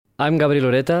I'm Gabriel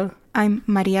Ureta. I'm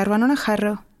Maria Ruano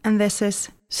Najarro, and this is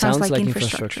Sounds Like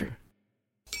Infrastructure.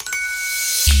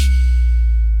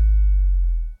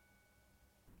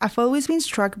 I've always been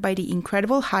struck by the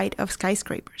incredible height of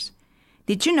skyscrapers.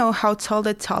 Did you know how tall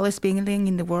the tallest building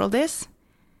in the world is?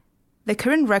 The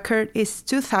current record is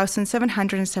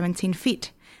 2,717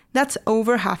 feet. That's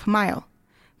over half a mile.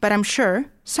 But I'm sure,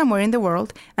 somewhere in the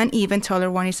world, an even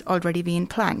taller one is already being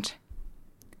planned.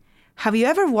 Have you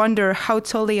ever wondered how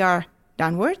tall they are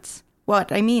downwards?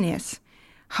 What I mean is,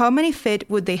 how many feet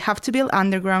would they have to build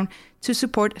underground to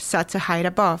support such a height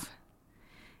above?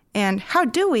 And how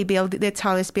do we build the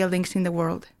tallest buildings in the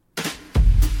world?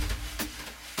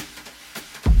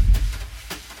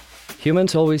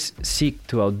 Humans always seek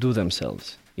to outdo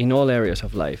themselves in all areas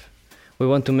of life. We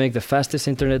want to make the fastest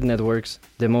internet networks,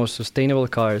 the most sustainable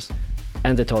cars,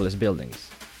 and the tallest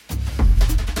buildings.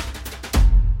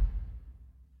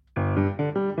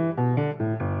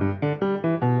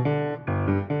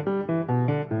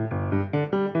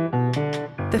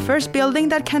 The first building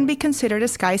that can be considered a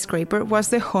skyscraper was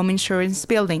the Home Insurance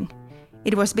Building.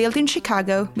 It was built in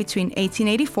Chicago between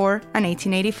 1884 and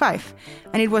 1885,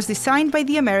 and it was designed by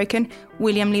the American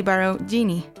William Lee Barrow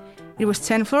Genie. It was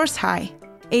 10 floors high,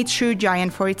 a true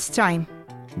giant for its time.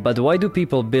 But why do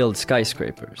people build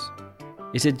skyscrapers?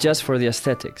 Is it just for the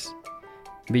aesthetics?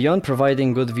 Beyond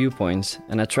providing good viewpoints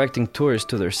and attracting tourists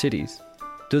to their cities,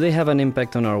 do they have an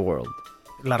impact on our world?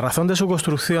 La razón de su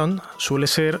construcción suele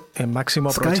ser el máximo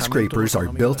aprovechamiento. Skyscrapers are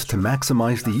built to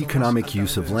maximize the economic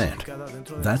use of land.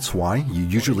 That's why you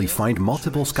usually find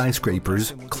multiple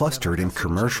skyscrapers clustered in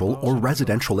commercial or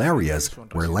residential areas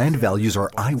where land values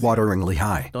are eye-wateringly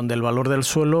high. Donde el valor del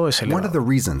suelo es elevado. One of the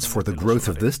reasons for the growth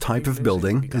of this type of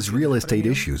building is real estate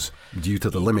issues, due to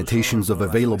the limitations of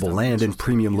available land in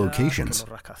premium locations.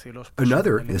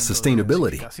 Another is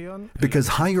sustainability, because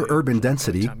higher urban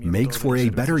density makes for a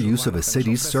better use of a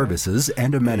city's services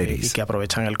and amenities. Y que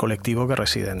aprovechan el colectivo que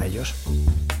reside en ellos.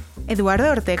 Eduardo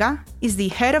Ortega is the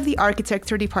head of the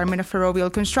architecture department of Ferrovial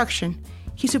Construction.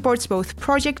 He supports both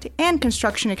project and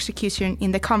construction execution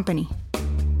in the company.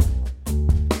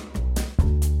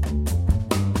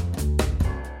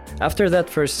 After that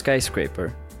first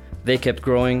skyscraper, they kept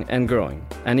growing and growing,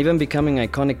 and even becoming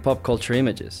iconic pop culture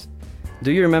images.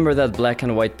 Do you remember that black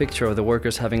and white picture of the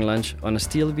workers having lunch on a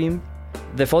steel beam?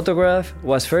 The photograph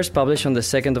was first published on the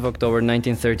 2nd of October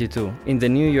 1932 in the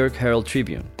New York Herald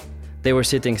Tribune. They were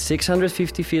sitting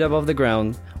 650 feet above the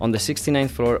ground on the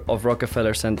 69th floor of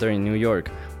Rockefeller Center in New York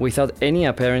without any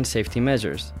apparent safety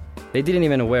measures. They didn't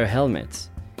even wear helmets.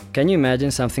 Can you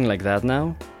imagine something like that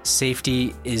now?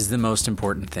 Safety is the most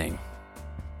important thing.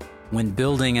 When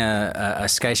building a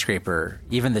skyscraper,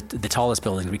 even the tallest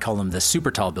buildings, we call them the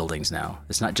super tall buildings now.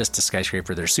 It's not just a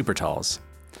skyscraper, they're super talls.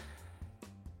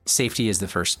 Safety is the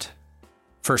first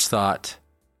thought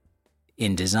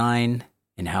in design,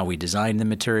 in how we design the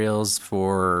materials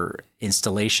for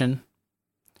installation,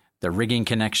 the rigging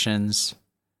connections,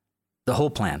 the whole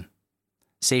plan.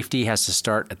 Safety has to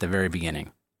start at the very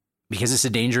beginning because it's a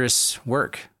dangerous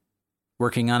work.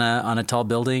 Working on a tall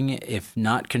building, if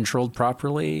not controlled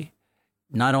properly,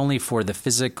 not only for the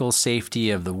physical safety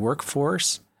of the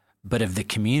workforce, but of the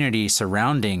community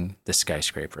surrounding the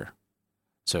skyscraper.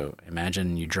 So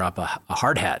imagine you drop a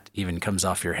hard hat, even comes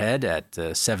off your head at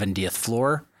the 70th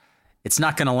floor. It's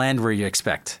not going to land where you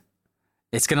expect.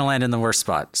 It's going to land in the worst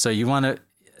spot. So you want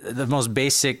the most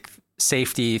basic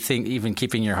safety thing, even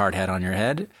keeping your hard hat on your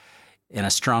head in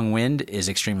a strong wind is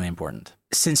extremely important.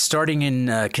 Since starting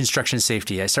in construction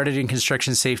safety, I started in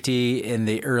construction safety in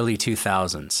the early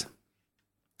 2000s.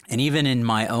 And even in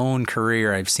my own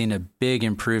career, I've seen a big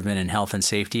improvement in health and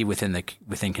safety within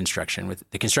construction.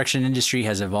 The construction industry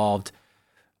has evolved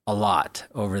a lot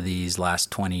over these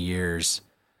last 20 years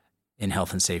in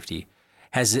health and safety.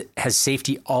 Has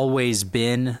safety always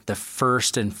been the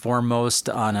first and foremost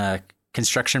on a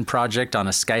construction project, on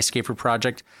a skyscraper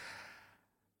project?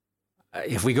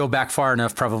 If we go back far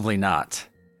enough, probably not.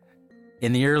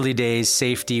 In the early days,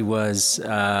 safety was...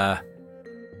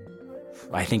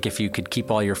 I think if you could keep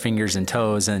all your fingers and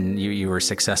toes and you were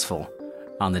successful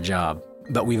on the job.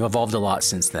 But we've evolved a lot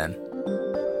since then.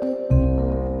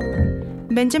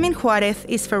 Benjamin Juarez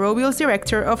is Ferrovial's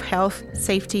Director of Health,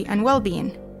 Safety and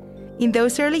Well-being. In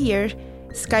those early years,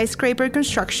 skyscraper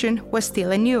construction was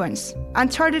still a nuance,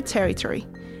 uncharted territory.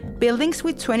 Buildings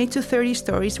with 20 to 30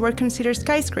 stories were considered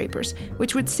skyscrapers,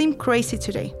 which would seem crazy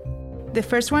today. The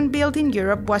first one built in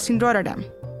Europe was in Rotterdam.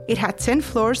 It had 10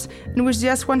 floors and was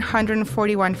just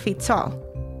 141 feet tall.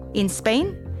 In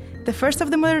Spain, the first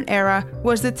of the modern era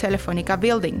was the Telefónica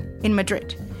building in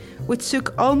Madrid, which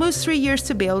took almost 3 years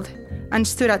to build, and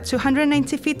stood at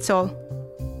 290 feet tall,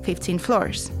 15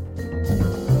 floors.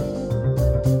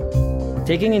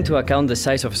 Taking into account the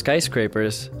size of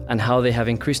skyscrapers and how they have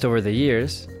increased over the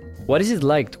years, what is it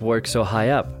like to work so high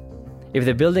up? If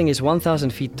the building is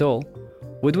 1,000 feet tall,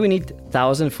 would we need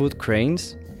 1,000-foot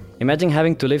cranes? Imagine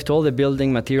having to lift all the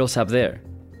building materials up there.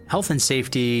 Health and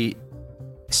safety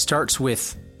starts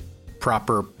with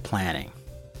proper planning.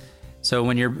 So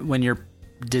when you're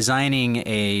designing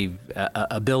a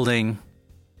building,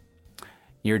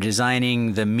 you're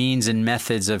designing the means and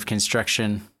methods of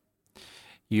construction,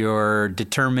 you're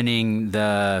determining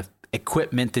the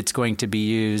equipment that's going to be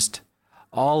used.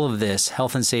 All of this,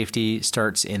 health and safety,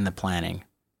 starts in the planning,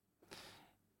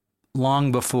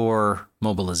 long before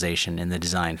mobilization in the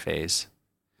design phase.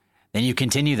 Then you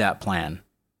continue that plan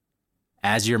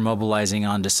as you're mobilizing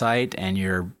onto site and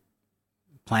you're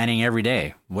planning every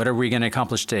day. What are we going to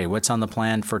accomplish today? What's on the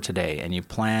plan for today? And you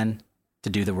plan to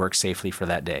do the work safely for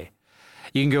that day.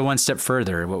 You can go one step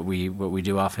further. What we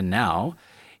do often now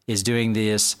is doing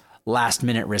this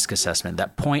last-minute risk assessment,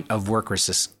 that point of work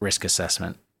risk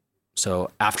assessment.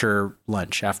 So after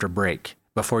lunch, after break,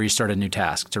 before you start a new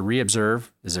task, to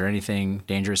re-observe, is there anything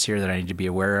dangerous here that I need to be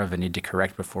aware of and need to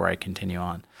correct before I continue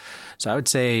on? So I would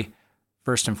say,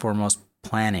 first and foremost,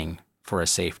 planning for a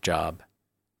safe job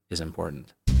is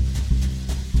important.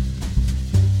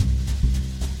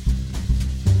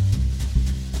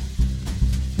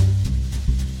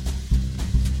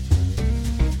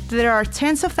 There are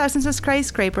tens of thousands of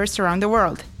skyscrapers around the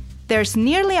world. There's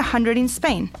nearly 100 in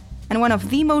Spain, and one of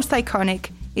the most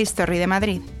iconic is Torre de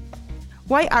Madrid.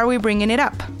 Why are we bringing it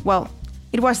up? Well,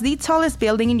 it was the tallest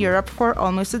building in Europe for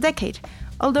almost a decade,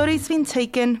 although it's been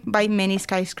taken by many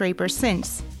skyscrapers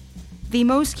since. The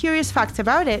most curious fact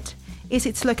about it is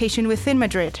its location within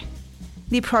Madrid.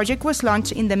 The project was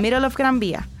launched in the middle of Gran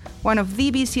Via, one of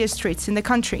the busiest streets in the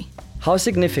country. How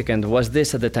significant was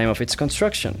this at the time of its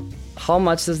construction? How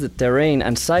much does the terrain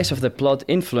and size of the plot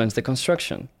influence the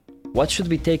construction? What should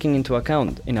be taken into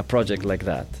account in a project like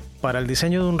that? For the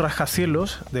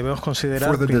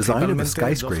design of a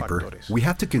skyscraper, we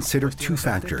have to consider two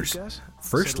factors.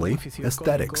 Firstly,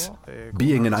 aesthetics,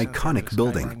 being an iconic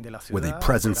building, with a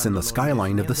presence in the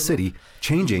skyline of the city,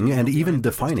 changing and even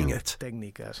defining it.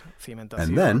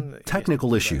 And then,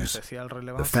 technical issues,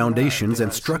 the foundations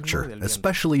and structure,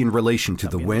 especially in relation to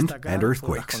the wind and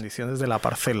earthquakes. We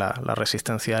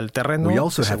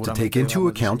also have to take into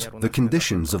account the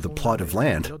conditions of the plot of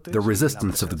land, the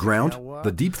resistance of the ground,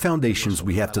 the deep foundations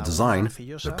we have to design,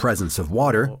 the presence of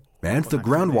water, and the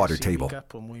groundwater table.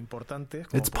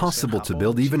 It's possible to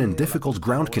build even in difficult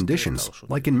ground conditions,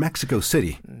 like in Mexico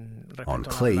City, on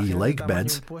clayey lake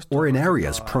beds, or in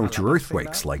areas prone to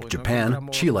earthquakes like Japan,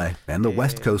 Chile, and the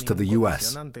west coast of the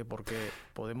US.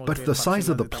 But the size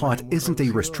of the plot isn't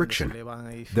a restriction.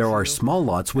 There are small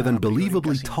lots with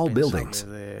unbelievably tall buildings.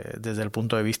 The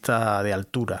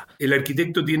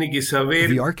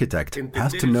architect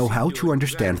has to know how to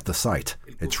understand the site,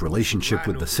 its relationship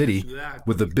with the city,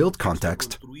 with the built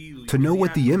context, to know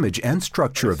what the image and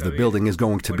structure of the building is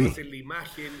going to be.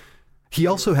 He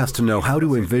also has to know how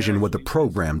to envision what the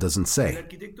program doesn't say.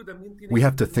 We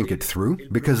have to think it through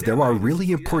because there are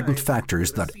really important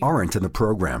factors that aren't in the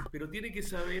program.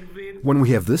 When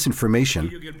we have this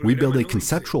information, we build a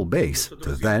conceptual base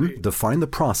to then define the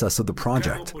process of the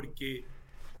project.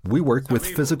 We work with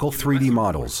physical 3D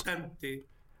models.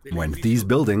 When these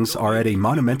buildings are at a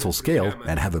monumental scale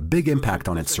and have a big impact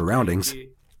on its surroundings,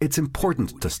 it's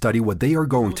important to study what they are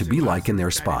going to be like in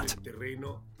their spot.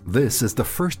 This is the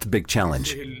first big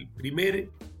challenge.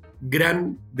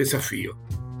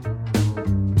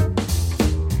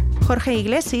 Jorge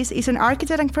Iglesias is an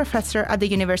architect and professor at the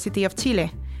University of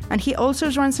Chile, and he also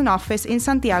runs an office in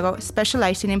Santiago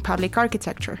specializing in public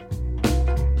architecture.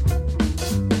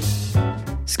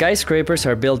 Skyscrapers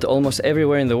are built almost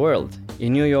everywhere in the world.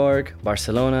 In New York,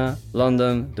 Barcelona,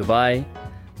 London, Dubai.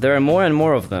 There are more and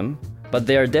more of them, but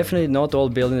they are definitely not all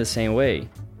built in the same way.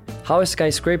 How a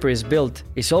skyscraper is built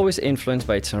is always influenced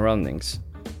by its surroundings.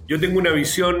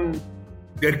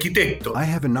 I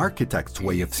have an architect's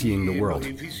way of seeing the world.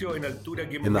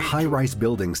 In the high-rise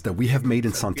buildings that we have made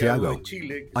in Santiago,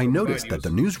 I noticed that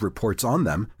the news reports on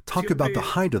them talk about the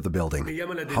height of the building,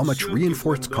 how much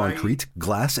reinforced concrete,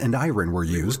 glass, and iron were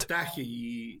used,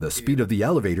 the speed of the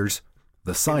elevators,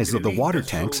 the size of the water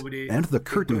tanks, and the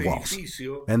curtain walls.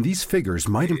 And these figures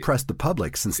might impress the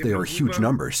public since they are huge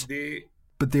numbers.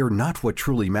 but they are not what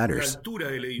truly matters.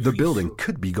 The building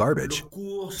could be garbage.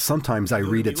 Sometimes I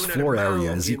read its floor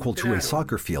area is equal to a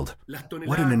soccer field.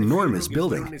 What an enormous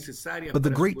building! But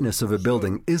the greatness of a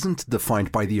building isn't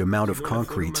defined by the amount of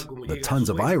concrete, the tons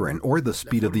of iron, or the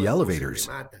speed of the elevators.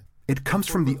 It comes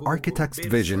from the architect's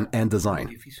vision and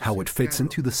design, how it fits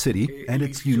into the city and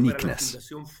its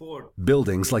uniqueness.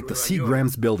 Buildings like the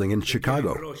Seagram's building in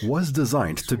Chicago was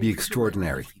designed to be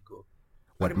extraordinary.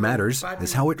 What matters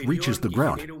is how it reaches the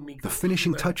ground, the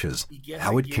finishing touches,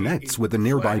 how it connects with the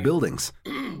nearby buildings.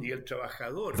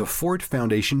 The Ford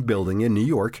Foundation building in New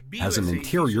York has an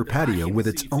interior patio with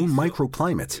its own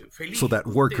microclimate, so that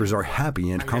workers are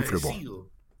happy and comfortable.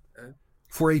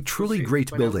 For a truly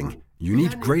great building, you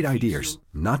need great ideas,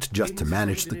 not just to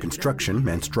manage the construction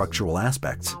and structural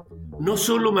aspects. No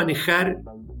solo manejar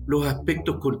los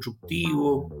aspectos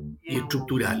constructivos y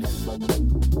estructurales.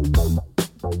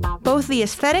 Both the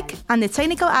aesthetic and the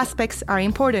technical aspects are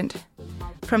important.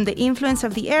 From the influence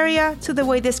of the area to the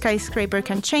way the skyscraper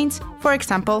can change, for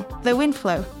example, the wind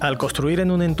flow. Al construir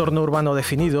en un entorno urbano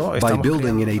definido, By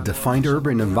building in a defined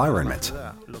urban environment,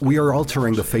 we are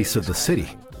altering the face of the city,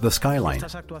 the skyline.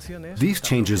 These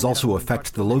changes also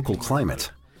affect the local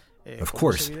climate. Of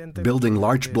course, building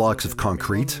large blocks of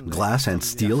concrete, glass, and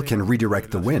steel can redirect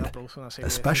the wind,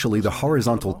 especially the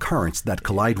horizontal currents that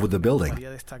collide with the building.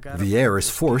 The air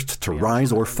is forced to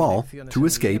rise or fall, to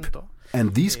escape,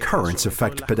 and these currents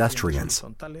affect pedestrians.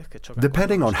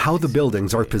 Depending on how the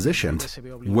buildings are positioned,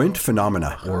 wind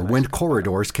phenomena or wind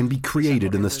corridors can be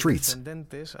created in the streets,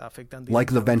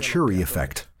 like the Venturi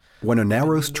effect, when a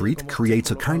narrow street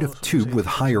creates a kind of tube with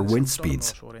higher wind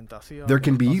speeds. There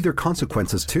can be other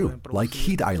consequences too, like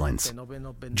heat islands.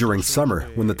 During summer,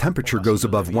 when the temperature goes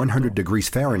above 100 degrees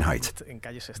Fahrenheit,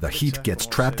 the heat gets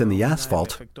trapped in the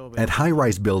asphalt, and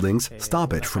high-rise buildings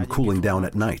stop it from cooling down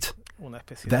at night.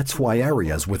 That's why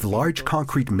areas with large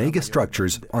concrete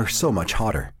megastructures are so much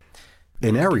hotter.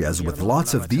 In areas with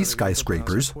lots of these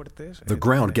skyscrapers, the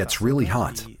ground gets really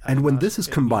hot, and when this is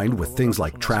combined with things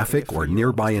like traffic or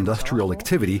nearby industrial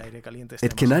activity,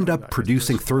 it can end up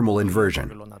producing thermal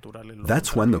inversion.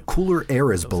 That's when the cooler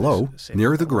air is below,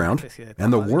 near the ground,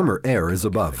 and the warmer air is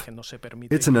above.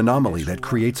 It's an anomaly that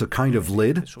creates a kind of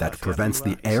lid that prevents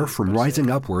the air from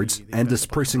rising upwards and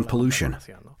dispersing pollution.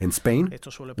 In Spain,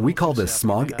 we call this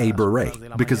smog a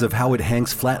beret because of how it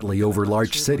hangs flatly over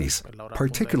large cities,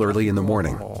 particularly in the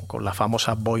morning.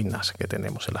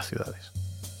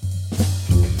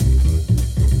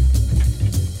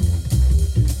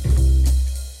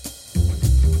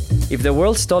 If the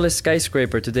world's tallest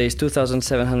skyscraper today is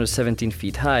 2,717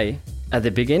 feet high, at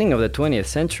the beginning of the 20th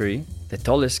century, the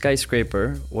tallest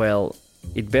skyscraper, well,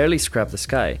 it barely scraped the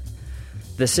sky.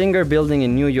 The Singer building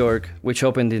in New York, which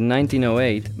opened in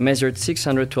 1908, measured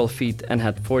 612 feet and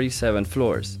had 47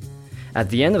 floors. At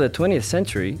the end of the 20th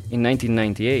century, in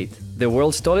 1998, the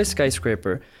world's tallest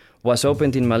skyscraper was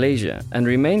opened in Malaysia and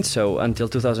remained so until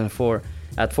 2004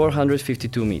 at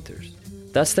 452 meters.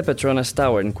 That's the Petronas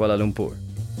Tower in Kuala Lumpur.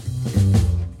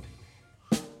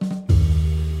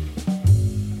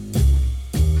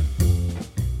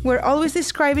 We're always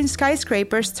describing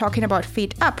skyscrapers talking about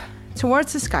feet up,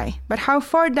 towards the sky, but how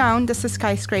far down does the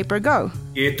skyscraper go?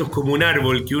 It's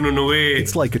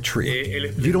like a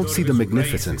tree. You don't see the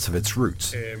magnificence of its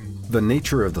roots. The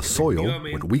nature of the soil,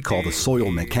 what we call the soil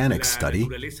mechanics study,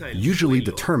 usually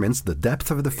determines the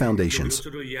depth of the foundations.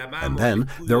 And then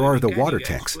there are the water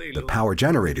tanks, the power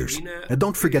generators, and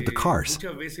don't forget the cars.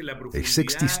 A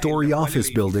 60-story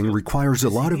office building requires a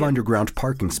lot of underground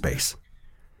parking space.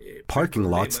 Parking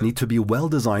lots need to be well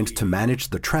designed to manage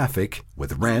the traffic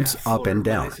with ramps up and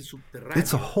down.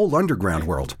 It's a whole underground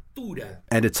world.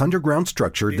 And its underground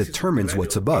structure determines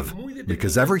what's above,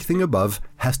 because everything above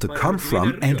has to come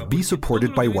from and be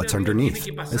supported by what's underneath,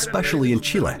 especially in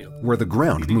Chile, where the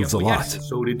ground moves a lot.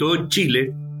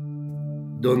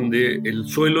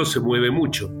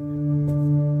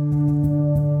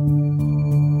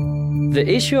 The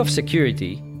issue of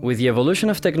security, with the evolution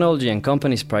of technology and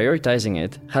companies prioritizing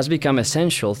it, has become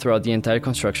essential throughout the entire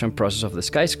construction process of the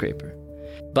skyscraper.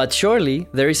 But surely,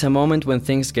 there is a moment when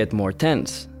things get more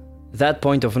tense. That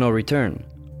point of no return,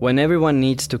 when everyone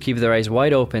needs to keep their eyes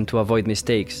wide open to avoid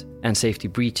mistakes and safety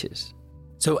breaches.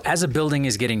 So as a building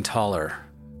is getting taller,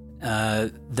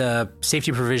 the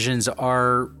safety provisions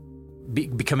are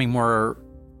becoming more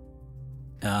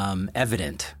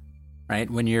evident, right?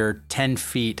 When you're 10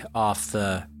 feet off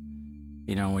the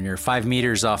when you're 5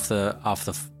 meters off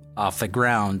the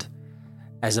ground,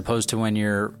 as opposed to when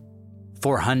you're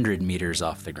 400 meters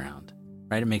off the ground,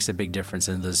 right? It makes a big difference.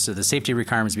 And so the safety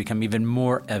requirements become even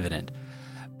more evident.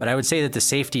 But I would say that the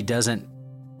safety doesn't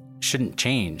shouldn't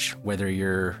change whether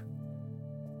you're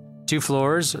 2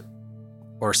 floors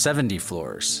or 70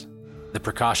 floors. The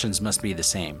precautions must be the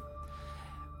same.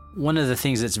 One of the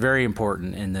things that's very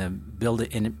important in the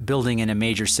building in a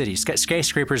major city,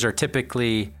 skyscrapers are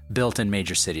typically built in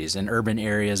major cities, in urban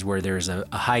areas where there's a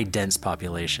high dense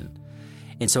population.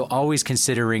 And so always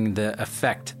considering the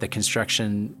effect the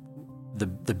construction,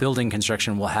 the building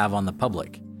construction will have on the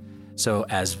public. So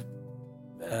as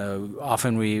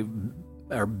often we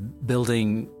are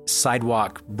building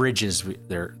sidewalk bridges,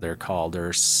 they're called,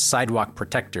 or sidewalk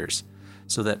protectors,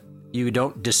 so that you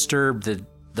don't disturb the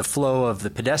flow of the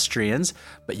pedestrians,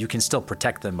 but you can still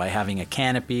protect them by having a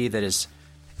canopy that is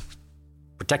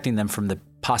protecting them from the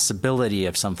possibility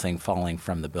of something falling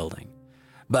from the building.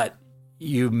 But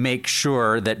you make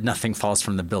sure that nothing falls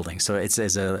from the building. So it's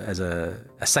as a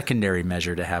secondary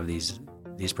measure to have these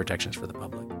protections for the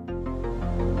public.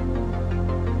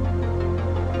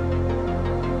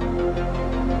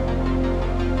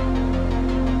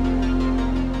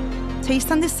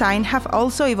 Taste and design have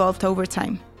also evolved over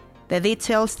time. The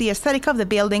details, the aesthetic of the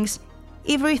buildings,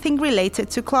 everything related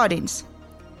to clothings.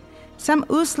 Some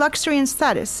ooze luxury and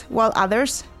status, while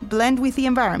others blend with the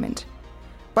environment.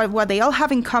 But what they all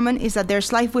have in common is that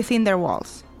there's life within their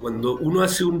walls. When you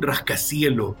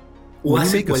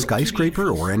make a skyscraper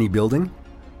or any building,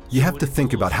 you have to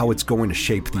think about how it's going to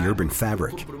shape the urban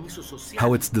fabric,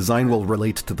 how its design will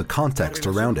relate to the context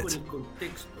around it.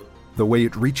 The way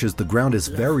it reaches the ground is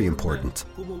very important.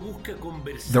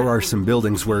 There are some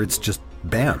buildings where it's just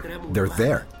bam, they're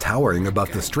there, towering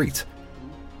above the street.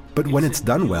 But when it's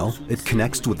done well, it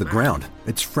connects with the ground.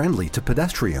 It's friendly to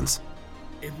pedestrians.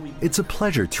 It's a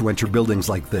pleasure to enter buildings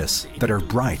like this that are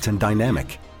bright and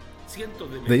dynamic.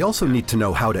 They also need to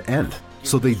know how to end,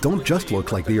 so they don't just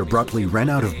look like they abruptly ran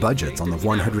out of budget on the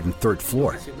 103rd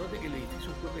floor.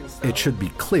 It should be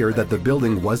clear that the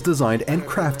building was designed and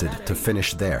crafted to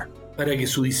finish there. Para que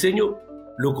su diseño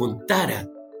lo contara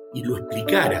y lo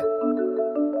explicara.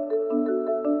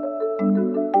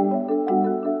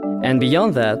 And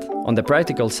beyond that, on the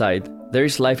practical side, there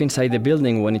is life inside the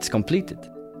building when it's completed.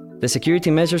 The security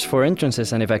measures for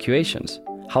entrances and evacuations,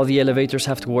 how the elevators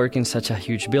have to work in such a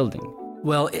huge building.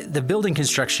 Well, the building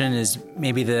construction is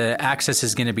maybe the access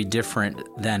is going to be different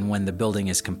than when the building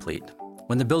is complete.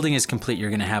 When the building is complete, you're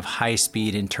going to have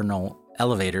high-speed internal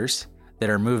elevators that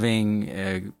are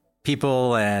moving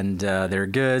people and their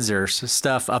goods or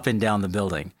stuff up and down the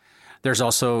building. There's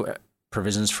also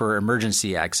provisions for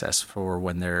emergency access for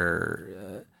when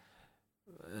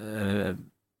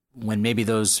when maybe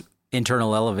those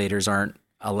internal elevators aren't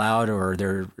allowed or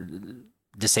they're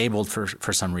disabled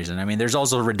for some reason. I mean, there's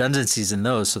also redundancies in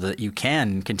those so that you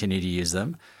can continue to use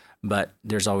them, but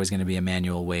there's always going to be a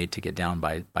manual way to get down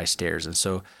by stairs. And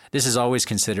so this is always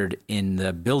considered in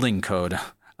the building code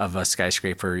of a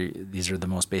skyscraper. These are the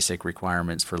most basic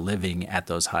requirements for living at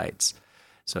those heights.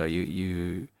 So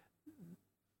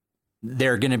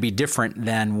they're going to be different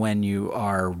than when you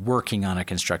are working on a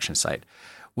construction site.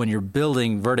 When you're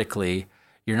building vertically,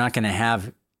 you're not going to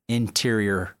have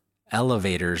interior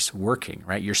elevators working,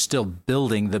 right? You're still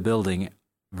building the building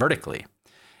vertically.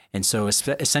 And so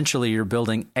essentially you're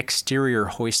building exterior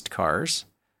hoist cars,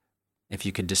 if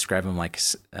you could describe them like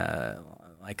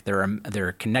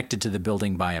they're connected to the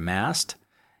building by a mast,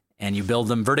 and you build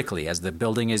them vertically. As the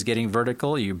building is getting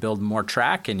vertical, you build more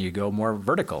track and you go more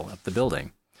vertical up the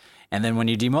building. And then when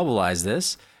you demobilize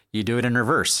this, you do it in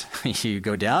reverse. You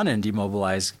go down and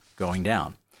demobilize going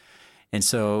down. And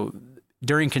so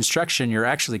during construction, you're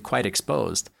actually quite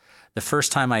exposed. The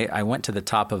first time I went to the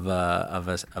top of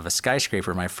a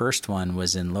skyscraper, my first one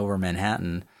was in Lower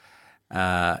Manhattan.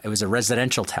 It was a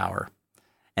residential tower,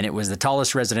 and it was the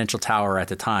tallest residential tower at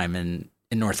the time in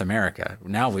North America.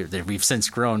 Now we've since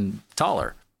grown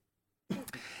taller.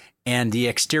 And the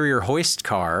exterior hoist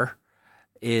car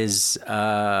has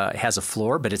a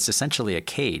floor, but it's essentially a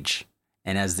cage.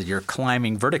 And as you're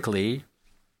climbing vertically,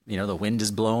 the wind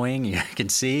is blowing, you can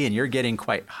see, and you're getting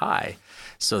quite high,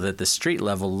 so that the street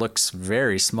level looks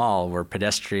very small, where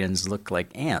pedestrians look like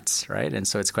ants, right? And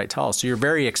so it's quite tall. So you're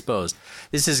very exposed.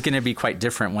 This is going to be quite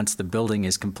different once the building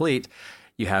is complete.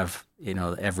 You have,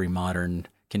 every modern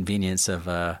convenience of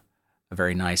a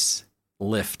very nice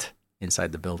lift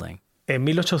inside the building. In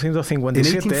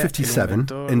 1857,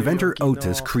 inventor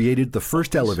Otis created the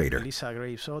first elevator.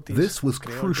 This was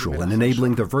crucial in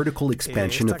enabling the vertical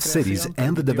expansion of cities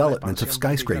and the development of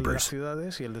skyscrapers.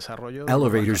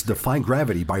 Elevators defy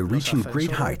gravity by reaching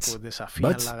great heights,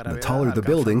 but the taller the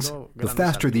buildings, the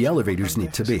faster the elevators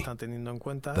need to be.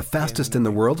 The fastest in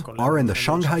the world are in the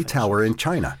Shanghai Tower in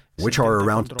China, which are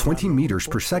around 20 meters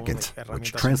per second,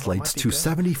 which translates to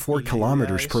 74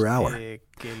 kilometers per hour.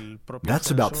 That's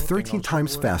about 13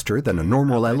 times faster than a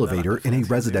normal elevator in a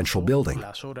residential building.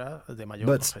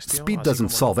 But speed doesn't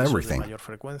solve everything.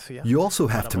 You also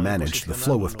have to manage the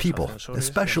flow of people,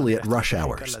 especially at rush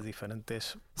hours.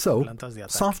 So,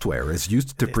 software is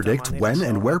used to predict when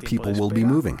and where people will be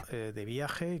moving.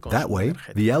 That way,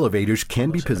 the elevators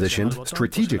can be positioned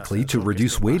strategically to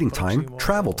reduce waiting time,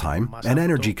 travel time, and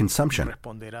energy consumption.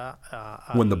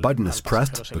 When the button is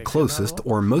pressed, the closest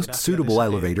or most suitable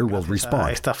elevator will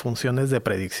respond. El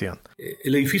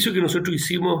edificio que nosotros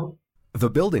hicimos. The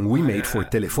building we made for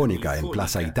Telefónica in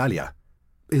Plaza Italia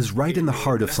is right in the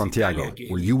heart of Santiago,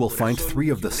 where you will find 3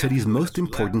 of the city's most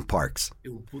important parks.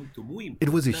 It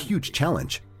was a huge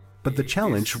challenge, but the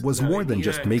challenge was more than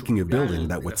just making a building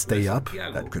that would stay up,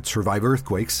 that could survive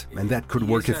earthquakes, and that could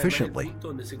work efficiently.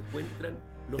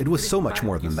 It was so much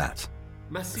more than that.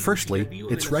 Firstly,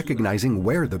 it's recognizing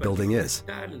where the building is.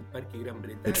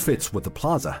 It fits with the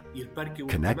plaza,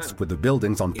 connects with the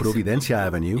buildings on Providencia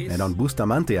Avenue and on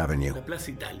Bustamante Avenue.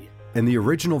 In the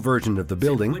original version of the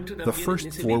building, the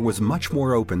first floor was much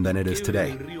more open than it is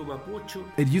today.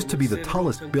 It used to be the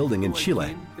tallest building in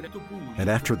Chile. And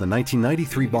after the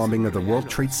 1993 bombing of the World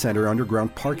Trade Center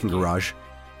underground parking garage,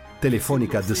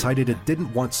 Telefónica decided it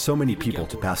didn't want so many people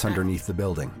to pass underneath the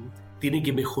building.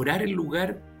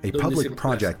 A public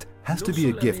project has to be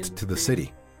a gift to the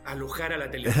city.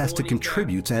 It has to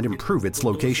contribute and improve its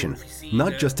location,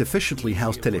 not just efficiently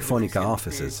house Telefónica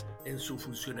offices.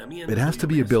 It has to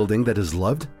be a building that is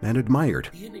loved and admired.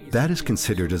 That is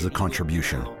considered as a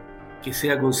contribution.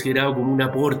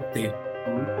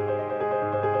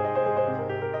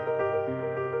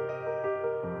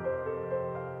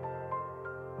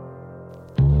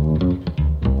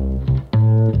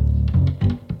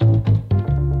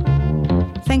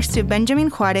 Thanks to Benjamin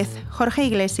Juarez, Jorge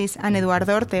Iglesias, and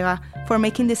Eduardo Ortega for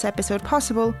making this episode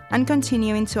possible and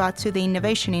continuing to add to the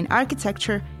innovation in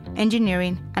architecture,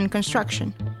 engineering, and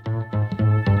construction.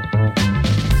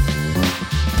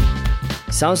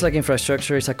 Sounds Like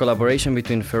Infrastructure is a collaboration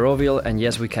between Ferrovial and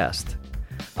Yes We Cast.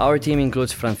 Our team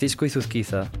includes Francisco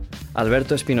Izuzquiza,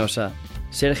 Alberto Espinosa,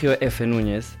 Sergio F.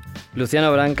 Núñez,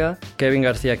 Luciano Branca, Kevin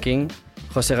García King,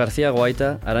 José García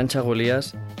Guaita, Arantxa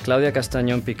Gulías, Claudia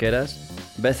Castañón Piqueras,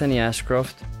 Bethany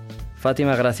Ashcroft,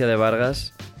 Fátima Gracia de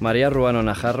Vargas, María Ruano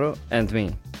Najarro, and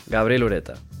me, Gabriel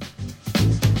Ureta.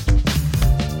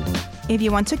 If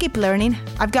you want to keep learning,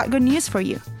 I've got good news for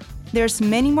you. There's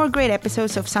many more great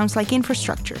episodes of Sounds Like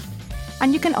Infrastructure,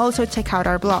 and you can also check out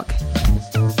our blog.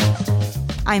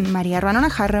 I'm María Ruano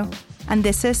Najarro, and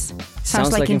this is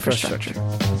Sounds Like Infrastructure.